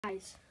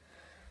Guys,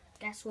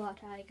 guess what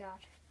I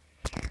got?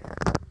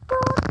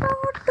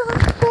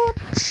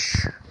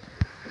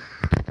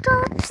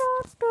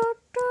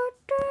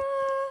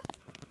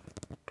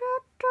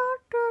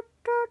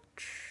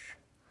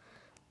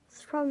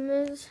 The problem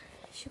is,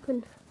 you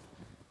can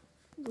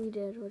read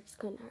it, which is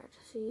kind of hard to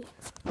see.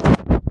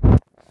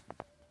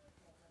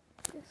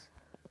 Yes.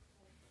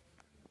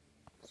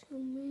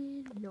 Zoom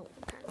in. No,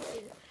 I can't see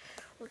it.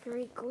 We can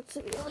read Goat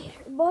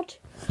Simulator, but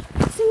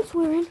since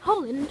we're in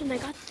Holland and I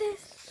got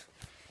this,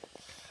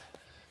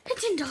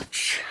 it's in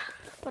Dutch,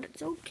 but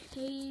it's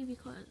okay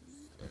because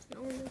there's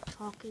no one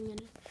talking.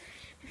 And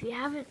if you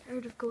haven't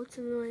heard of Goat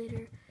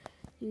Simulator,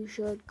 you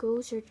should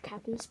go search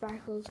Captain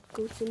Sparkle's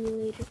Goat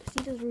Simulator because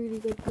he does really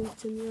good Goat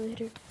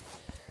Simulator.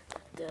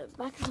 The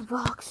back of the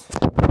box,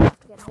 you have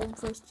to get home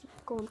first,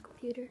 go on the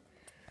computer.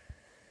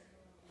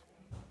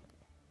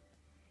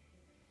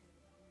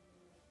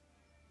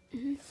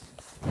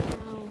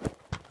 Now,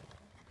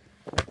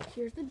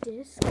 here's the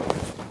disc.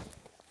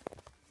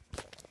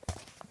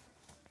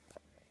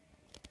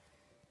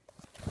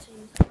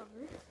 Same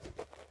cover.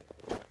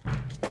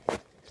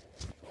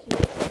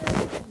 Here's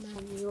the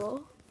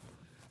manual.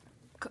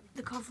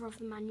 The cover of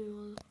the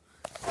manual.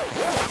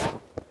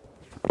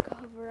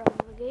 Cover of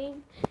the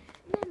game.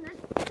 And then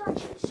the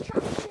Dutch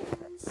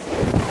instructions.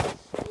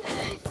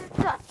 Yay for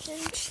Dutch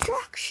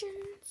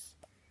instructions.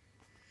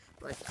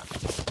 But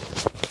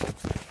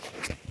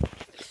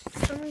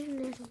for some reason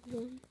there's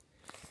one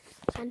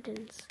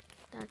sentence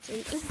that's in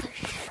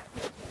English.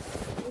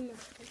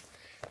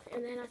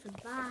 And then at the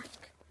back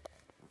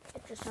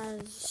it just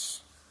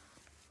has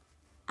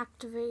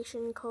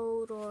activation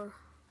code or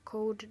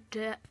code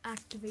to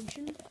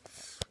activation.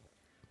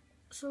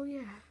 So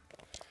yeah,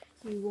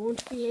 you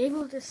won't be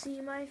able to see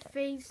my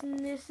face in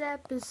this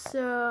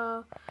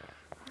episode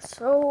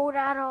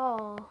at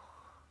all.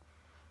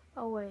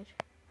 Oh wait.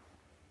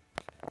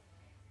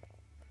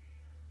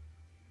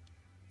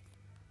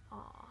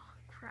 Oh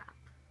crap.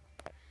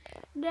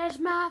 There's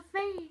my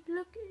face.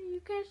 Look,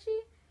 you can see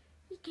it?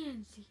 You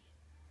can't see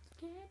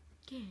it.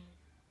 Can't.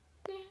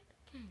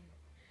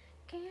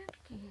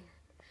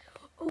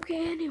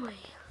 Okay, anyway.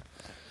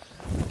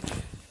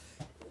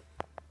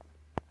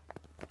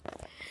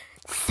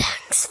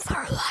 Thanks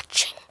for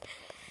watching.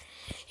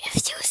 If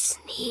you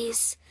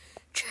sneeze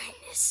during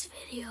this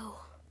video,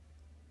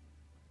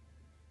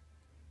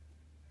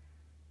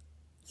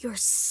 you're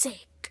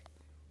sick.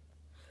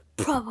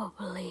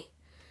 Probably.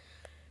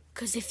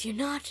 Because if you're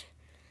not,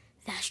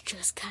 that's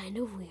just kind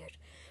of weird.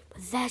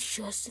 But that's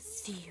just a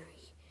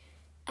theory.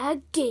 A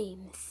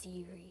game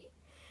theory.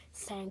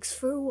 Thanks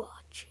for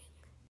watching.